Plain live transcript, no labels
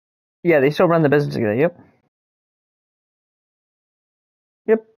Yeah, they still run the business together. Yep.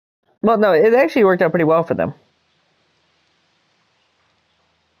 Yep. Well, no, it actually worked out pretty well for them.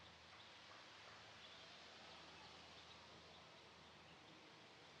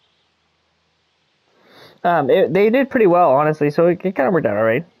 They did pretty well, honestly, so it kind of worked out all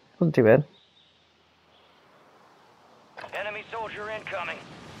right. Wasn't too bad. Enemy soldier incoming.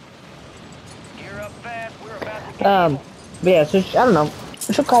 Gear up fast. We're about to get evil. But yeah, so I don't know.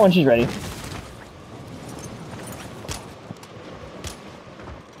 She'll call when she's ready.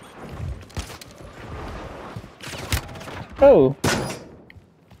 Oh.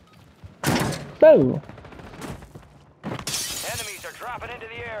 Oh. Enemies are dropping into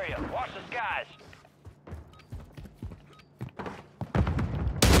the area. Watch the skies.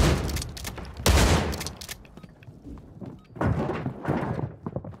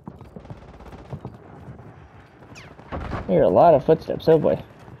 I hear a lot of footsteps. Oh boy.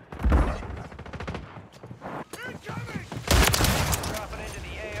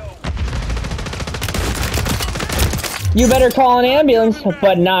 You better call an ambulance,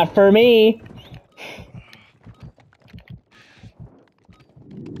 but not for me.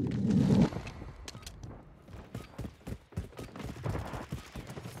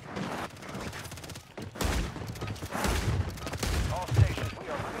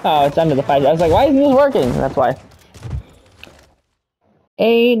 Oh, it's under the fight. I was like, why isn't this working? That's why.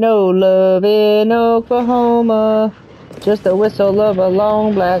 Ain't no love in Oklahoma, just the whistle of a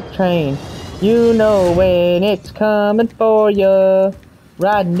long black train. You know when it's coming for you,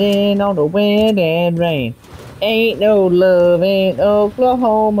 riding in on the wind and rain. Ain't no love in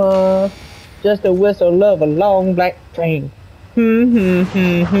Oklahoma, just the whistle of a long black train.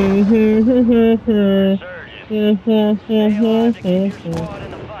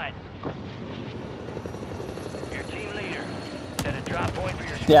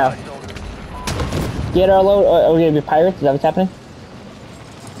 Yeah. Get our load. Are we gonna be pirates? Is that what's happening?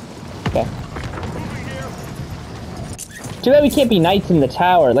 Okay. Too bad we can't be knights in the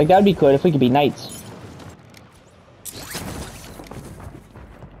tower. Like, that would be cool if we could be knights.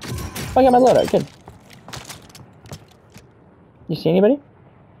 Oh, I got my loadout. Good. You see anybody?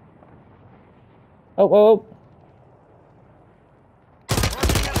 Oh, oh, oh.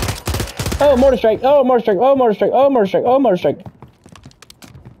 Oh, mortar strike. Oh, mortar strike. Oh, mortar strike. Oh, mortar strike. Oh, mortar strike.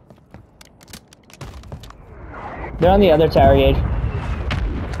 They're on the other tower, Gage.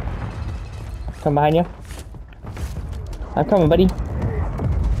 Come behind you. I'm coming, buddy.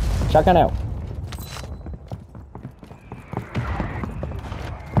 Shotgun out.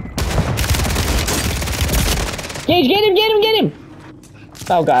 Gage, get him, get him, get him!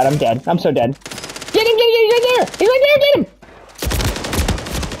 Oh god, I'm dead. I'm so dead. Get him, he's right there! He's right there, get him!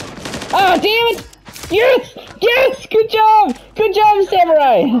 Oh, damn it! Yes! Yes! Good job! Good job,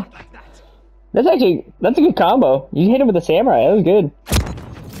 Samurai! That's a good combo. You hit him with a Samurai, that was good.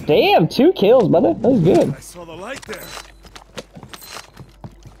 Damn, 2 kills, brother. That was good. I saw the light there.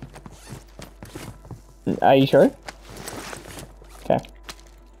 Are you sure? Okay.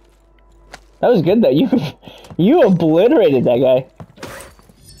 That was good though. You obliterated that guy.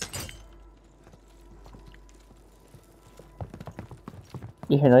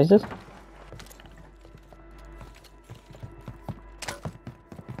 You hear noises?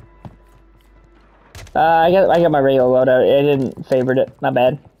 I got my regular loadout. It didn't favorite it. Not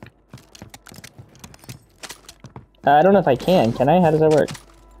bad. I don't know if I can. Can I? How does that work?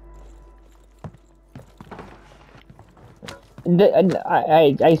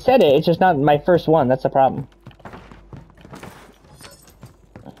 I said it. It's just not my first one. That's the problem.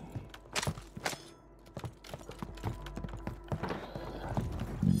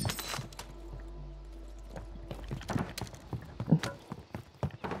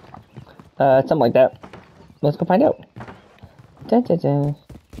 Something like that. Let's go find out. Dun, dun, dun.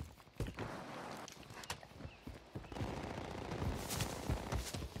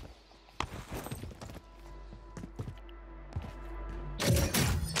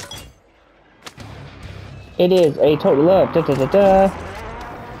 It is a total of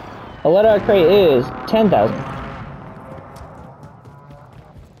a letter crate is 10,000.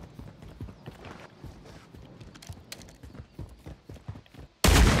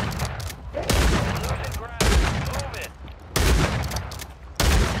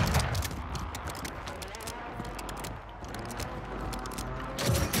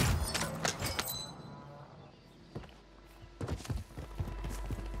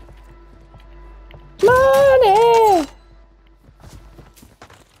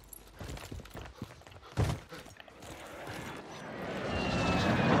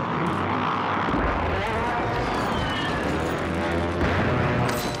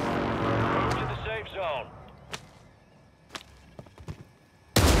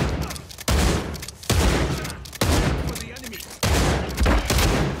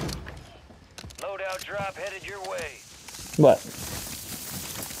 What?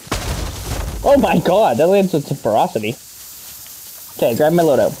 Oh my god, that lands with some ferocity. Okay, grab my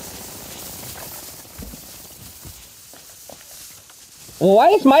loadout. Why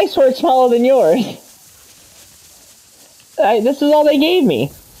is my sword smaller than yours? This is all they gave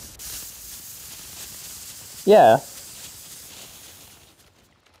me. Yeah.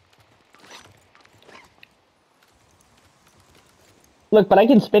 Look, but I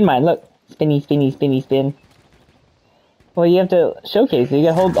can spin mine. Look. Spinny, spinny, spinny, spin. Well, you have to showcase it. You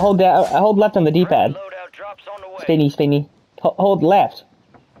gotta hold left on the D-pad. Loadout drops on the way. Spinny, spinny. Hold left.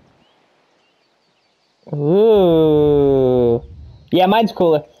 Ooh. Yeah, mine's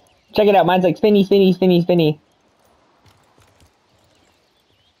cooler. Check it out. Mine's like spinny, spinny, spinny, spinny.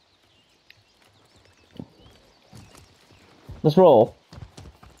 Let's roll.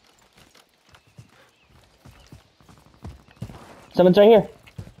 Someone's right here.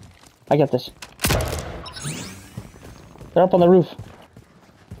 I got this. They're up on the roof.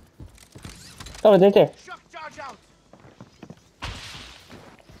 Oh, they're right there.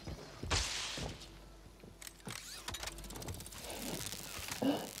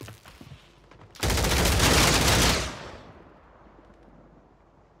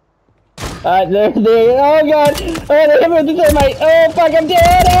 They're, oh god! Oh, they hit me with the thermite! Oh fuck, I'm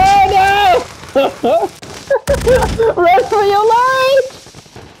dead! Oh no! Run for your life!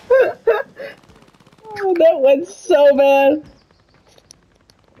 Oh, that went so bad.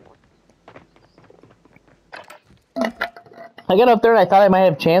 I got up there and I thought I might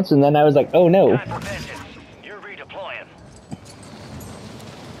have a chance, and then I was like, oh no. Time for vengeance. You're redeploying.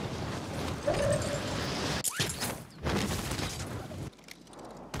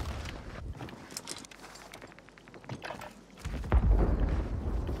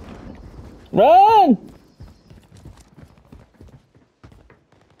 Run!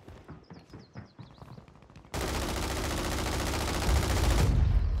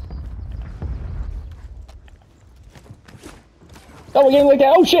 Oh, we're getting looked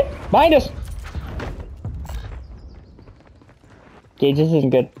at. Oh shit! Behind us! Gage, this isn't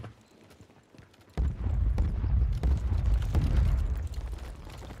good.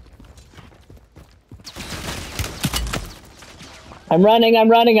 I'm running, I'm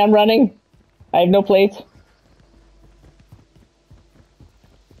running, I'm running. I have no plates.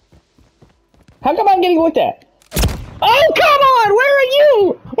 How come I'm getting looked at? Oh, come on! Where are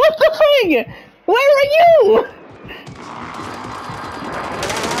you? What the frig? Where are you?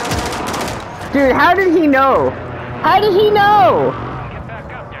 Dude, how did he know? How did he know? Get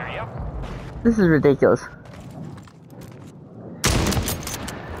back up there, yep. This is ridiculous.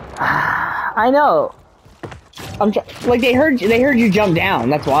 I know. Like they heard you jump down.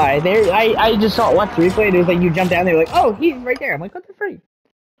 That's why. I just saw it once replay. And it was like you jump down. They were like, oh, he's right there. I'm like, what the freak?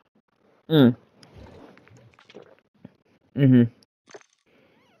 And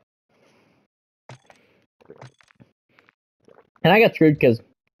I got screwed because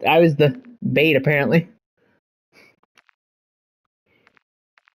I was the bait apparently.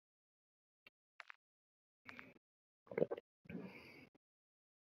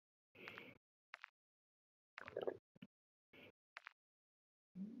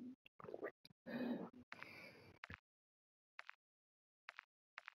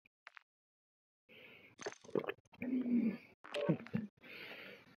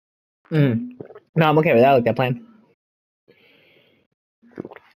 No, I'm okay with that. I like that plan.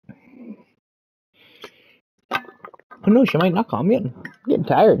 Oh no, she might not come. I'm getting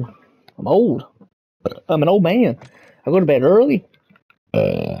tired. I'm old. I'm an old man. I go to bed early.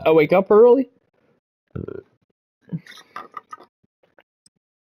 I wake up early.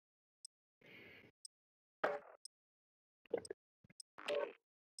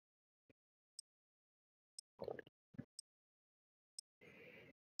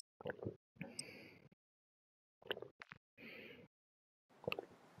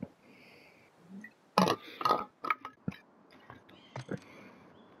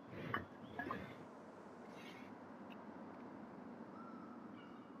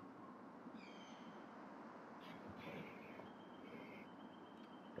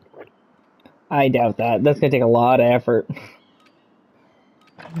 I doubt that. That's gonna take a lot of effort. We're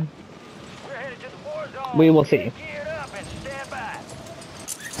headed to the war zone. We will see. Get geared up and stand by.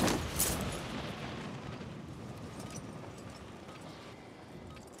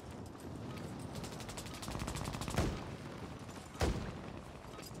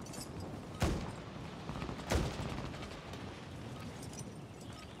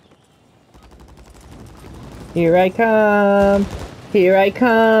 Here I come. Here I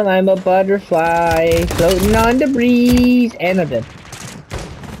come. I'm a butterfly floating on the breeze. And I'm dead.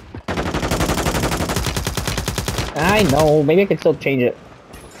 I know. Maybe I can still change it.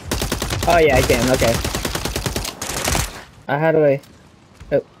 Oh yeah, I can. Okay. How do I?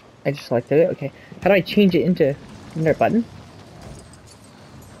 Oh, I just selected it. Okay. How do I change it into? Is there a button?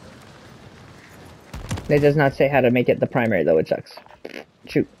 It does not say how to make it the primary though. It sucks.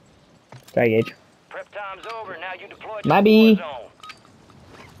 Shoot. Sorry, Gage. Prep time's over. Now you deploy to Bye, the war B. zone.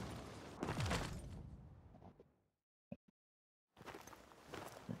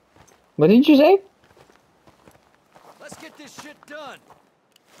 What did you say? Let's get this shit done.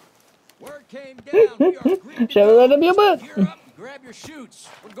 Word came down. We are green to Shove it go. right up your butt. Gear up and grab your chutes.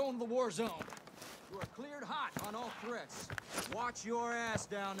 We're going to the war zone. You are cleared hot on all threats. Watch your ass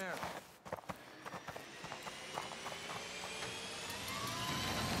down there.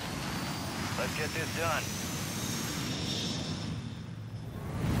 Let's get this done.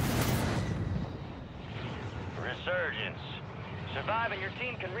 Resurgence. Survive and your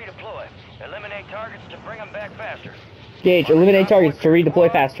team can redeploy. Eliminate targets to bring them back faster. Gage, eliminate targets to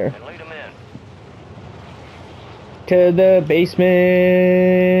redeploy faster. And lead them in. To the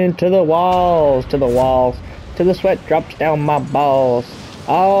basement, to the walls, to the walls, to the sweat drops down my balls.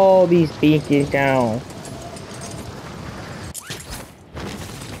 All these pinkies down.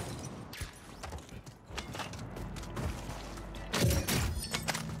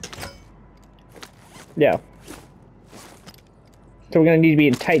 Yeah. So we're gonna need to be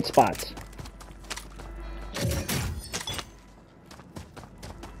in tight spots.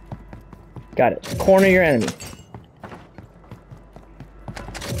 Got it. Corner your enemy.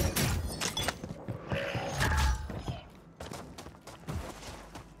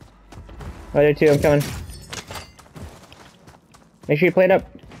 Oh, there too, I'm coming. Make sure you play it up.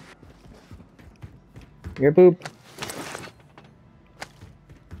 Your boob.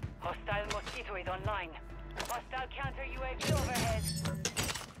 Hostile Mosquito is online. Hostile counter UAV overhead.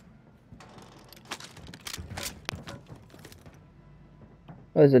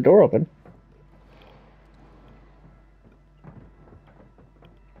 Oh, there's a door open.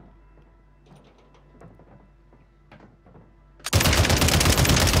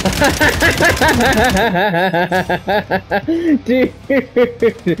 Dude,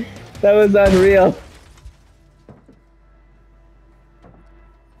 that was unreal.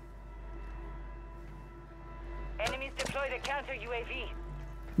 Enemies deploy the counter UAV.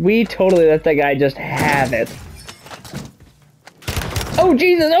 We totally let that guy just have it. Oh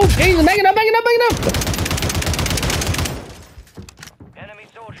Jesus! Oh Jesus! Back it up! Back it up! Back it up! Enemy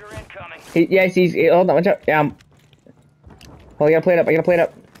soldier incoming. Yes, he's. Hold on, watch out. Yeah. Oh, I gotta play it up. I gotta play it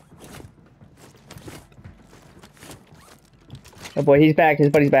up. Oh boy, he's back. His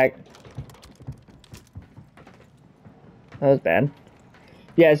buddy's back. That was bad.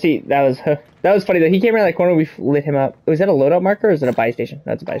 Yeah, see, that was funny though. He came around that corner. We lit him up. Was that a loadout marker or is it a buy station?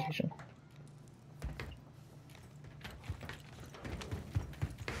 That's a buy station.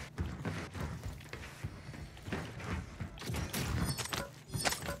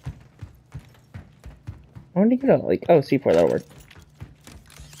 I want to get a like. Oh, C4. That'll work.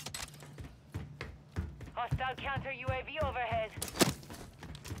 Hostile counter UAV overhead.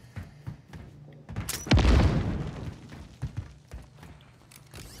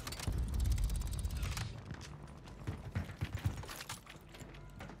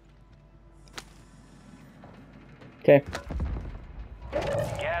 Okay.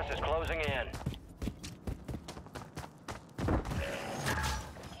 Gas is closing in.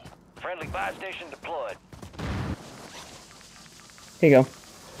 Friendly buy station deployed. Here you go.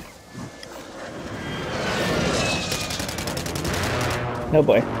 No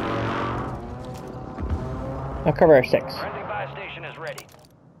boy. I'll cover our 6. Friendly buy station is ready.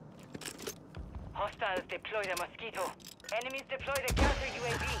 Hostiles deploy the Mosquito. Enemies deploy the counter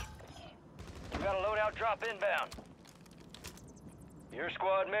UAV. We got a loadout drop inbound. Your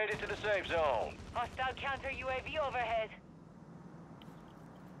squad made it to the safe zone. Hostile counter UAV overhead.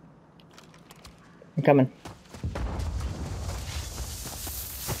 I'm coming.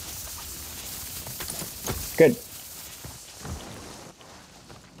 Good.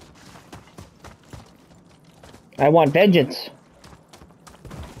 I want vengeance.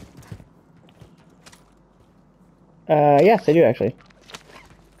 Yes, I do actually.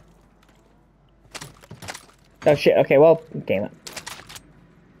 Oh shit, okay, well, damn it.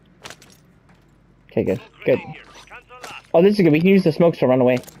 Okay, good, good. Oh, this is good, we can use the smokes to run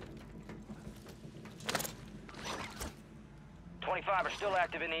away. 25 are still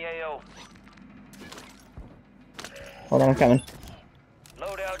active in the AO. Hold on, I'm coming.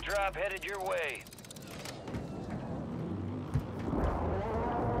 Loadout drop headed your way.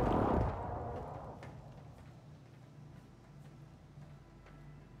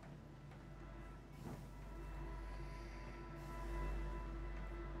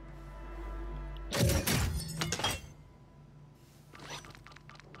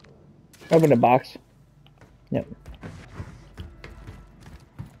 Open the box. Yep.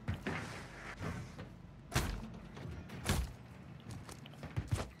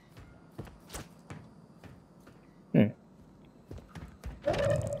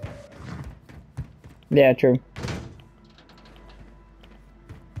 Yeah, true.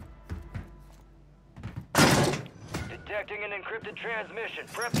 Detecting an encrypted transmission.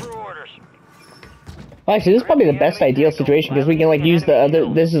 Prep for orders. Well, actually, this is probably the best ideal situation because we can like use the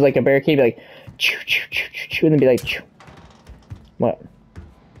other. This is like a barricade, be like, choo, choo, choo, choo, choo, and then be like, choo. What?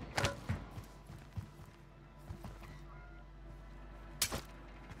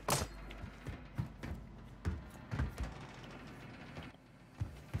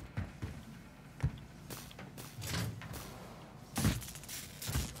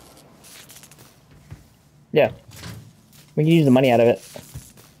 Yeah. We can use the money out of it.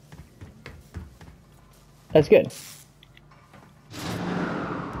 That's good.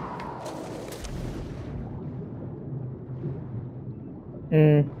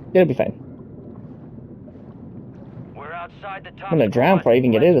 It'll be fine. We're outside the top. I'm gonna drown before I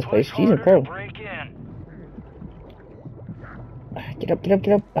even get into this place. Jeez and crow. Break in. Get up, get up,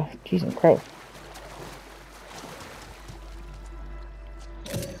 get up. Oh, jeez and crow.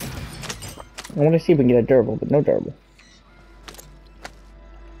 I want to see if we can get a durable, but no durable.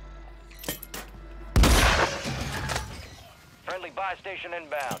 Friendly buy station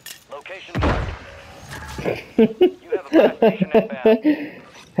inbound. Location marked. You have a buy station inbound.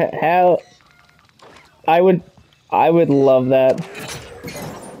 How? I would love that.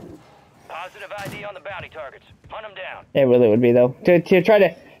 Positive ID on the bounty targets. Hunt them down. It really would be though. To try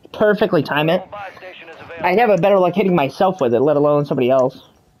to perfectly time it. Buy station is available. I'd have a better luck hitting myself with it, let alone somebody else.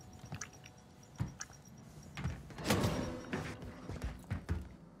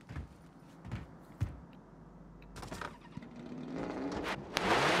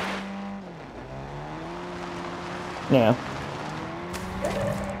 Yeah. You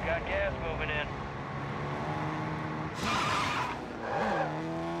got gas moving in.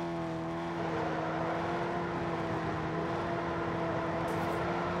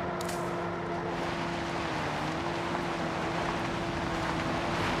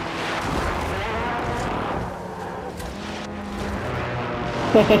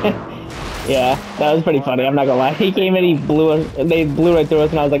 Yeah, that was pretty funny, I'm not gonna lie. He came in, he blew us, they blew right through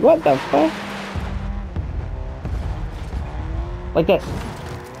us, and I was like, what the fuck? Like this.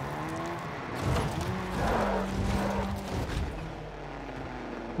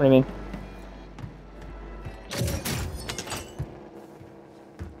 What do you mean?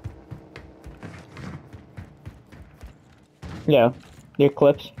 Yeah, the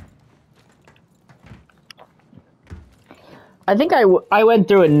Eclipse. I think I went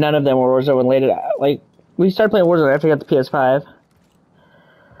through and none of them were Warzone related. Like, we started playing Warzone after I got the PS5.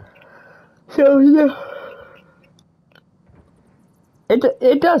 So, yeah.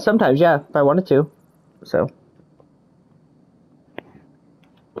 It does sometimes, yeah, if I wanted to. So.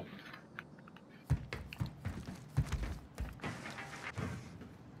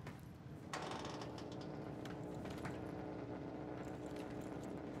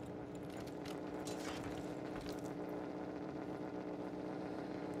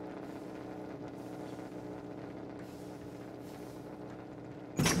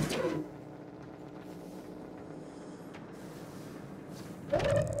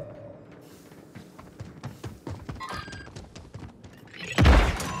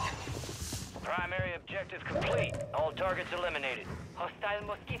 Primary objective complete. All targets eliminated. Hostile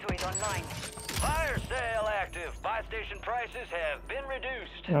Mosquito is online. Fire sale active. Buy station prices have been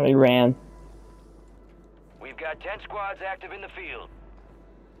reduced. Oh, he ran. We've got 10 squads active in the field.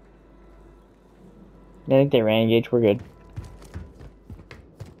 I think they ran, Gage, we're good.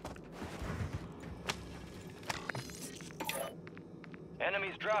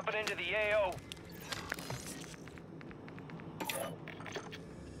 Enemies dropping into the AO.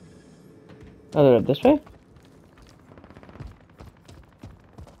 Oh, they're up this way?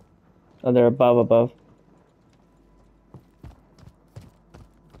 Oh, they're above.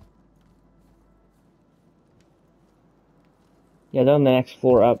 Yeah, they're on the next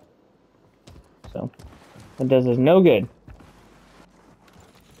floor up. So, that does us no good.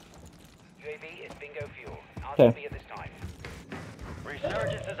 UAV is bingo fuel. Okay. at this time.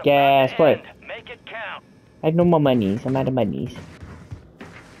 Resurgence is Gas, about to play. end. Make it count. I have no more monies. I'm out of monies.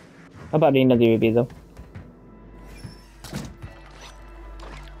 How about another UAV though?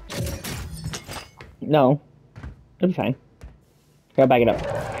 No. It'll be fine. Gotta back it up.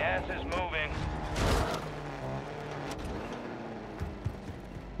 Gas is moving.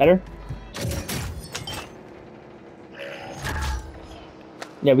 Better?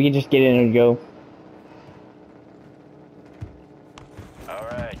 Yeah, we can just get in and go.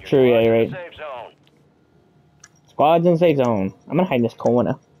 Alright, you're True, yeah, in you're the right. safe zone. Squad's in safe zone. I'm gonna hide in this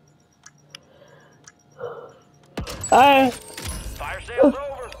corner. Ah! Fire sale's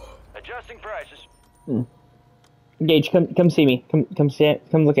over. Adjusting prices. Gage, come see me.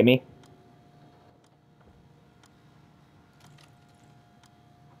 Come look at me.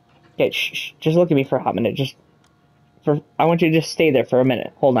 Gage, shh, just look at me for a hot minute. I want you to just stay there for a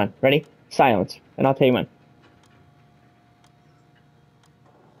minute. Hold on. Ready? Silence. And I'll tell you when.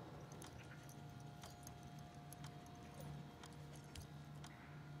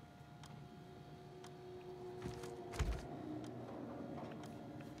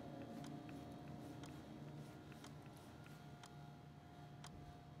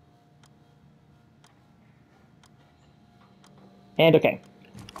 And okay.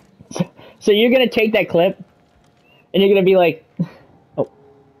 So you're gonna take that clip, and you're gonna be like, oh.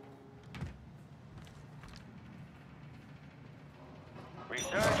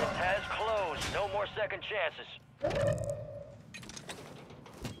 Resurgence has closed. No more second chances.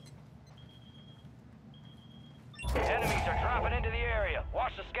 Enemies are dropping into the area.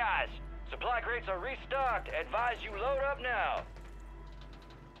 Watch the skies. Supply crates are restocked. Advise you load up now.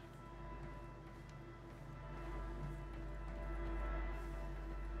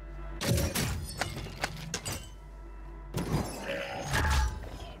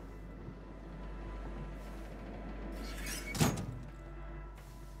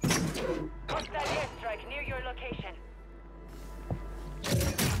 Hostile airstrike near your location.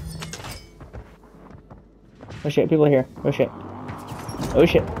 Oh shit, people are here. Oh shit. Oh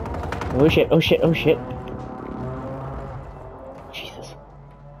shit. Oh shit. Oh shit. Oh shit. Jesus.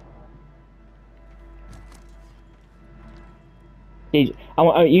 Gage,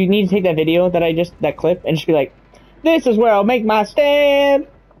 you need to take that video that clip, and just be like, "This is where I'll make my stand.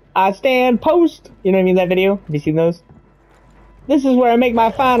 I stand post." You know what I mean? That video. Have you seen those? This is where I make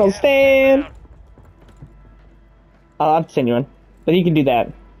my final stand. I'll have to send you one, but you can do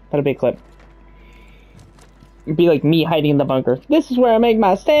that. That'll be a clip. It'd be like me hiding in the bunker. This is where I make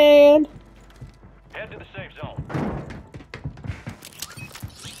my stand. Head to the safe zone.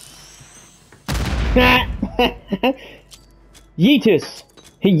 Yeetus!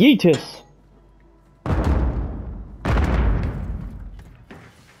 Hey, Yeetus!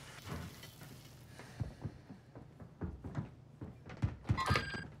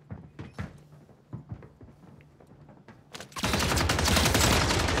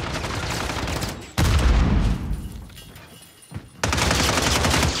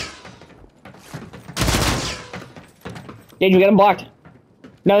 Gage, we got him blocked.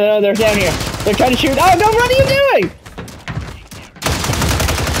 No, they're down here. They're trying to shoot. Oh, no, what are you doing?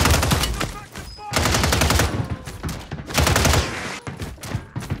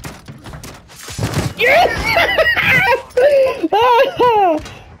 Yes!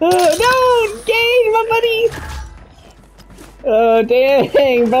 No, Gage, my buddy. Oh,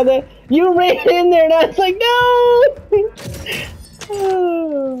 dang, brother. You ran in there and I was like, no.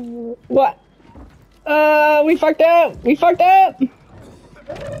 Oh, what? We fucked up. We fucked up.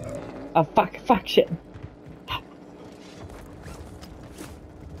 Oh, fuck, shit.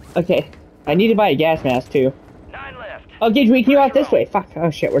 Okay, I need to buy a gas mask too. 9 left. Oh, Gage, we can go out this way. Fuck. Oh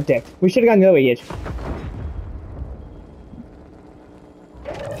shit, we're dicked. We should have gone the other way, Gage.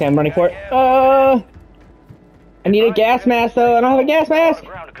 Okay, I'm running for it. I need a gas mask though. I don't have a gas mask.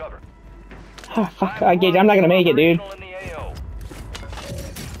 Ground to cover. Oh, fuck, Gage, I'm not gonna make it, dude. Operational in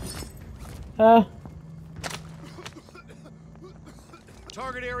the AO.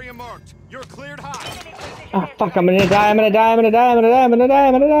 Target area marked. You're cleared hot. Oh, fuck, I'm gonna die.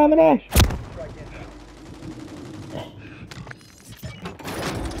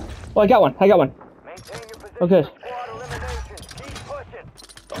 Oh, I got one. Maintain your position. Okay. Squad eliminations. Keep pushing.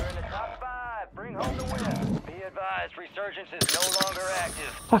 You're in the top 5. Bring home the win. Be advised, resurgence is no longer active.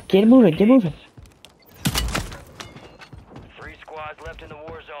 Fuck, get moving. 3 squads left in the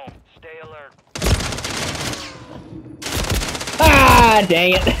war zone. Stay alert. Ah,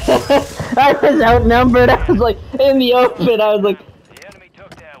 dang it. I was outnumbered. I was like, in the open. I was like, The enemy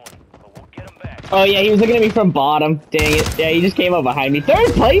took that one, but we'll get him back. oh yeah, he was looking at me from bottom. Dang it. Yeah, he just came up behind me.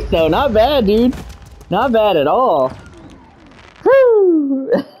 3rd place though. Not bad, dude. Not bad at all.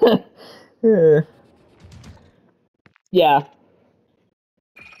 Woo! Yeah.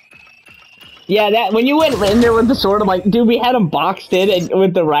 Yeah, that when you went in there with the sword, I'm like, dude, we had him boxed in and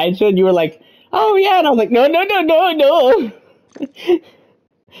with the ride shot, and you were like, oh yeah, and I was like, no.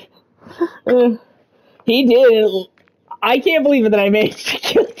 He did. I can't believe it that I managed to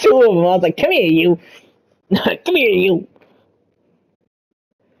kill 2 of them. I was like, come here, you. Come here, you.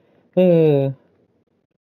 Yeah.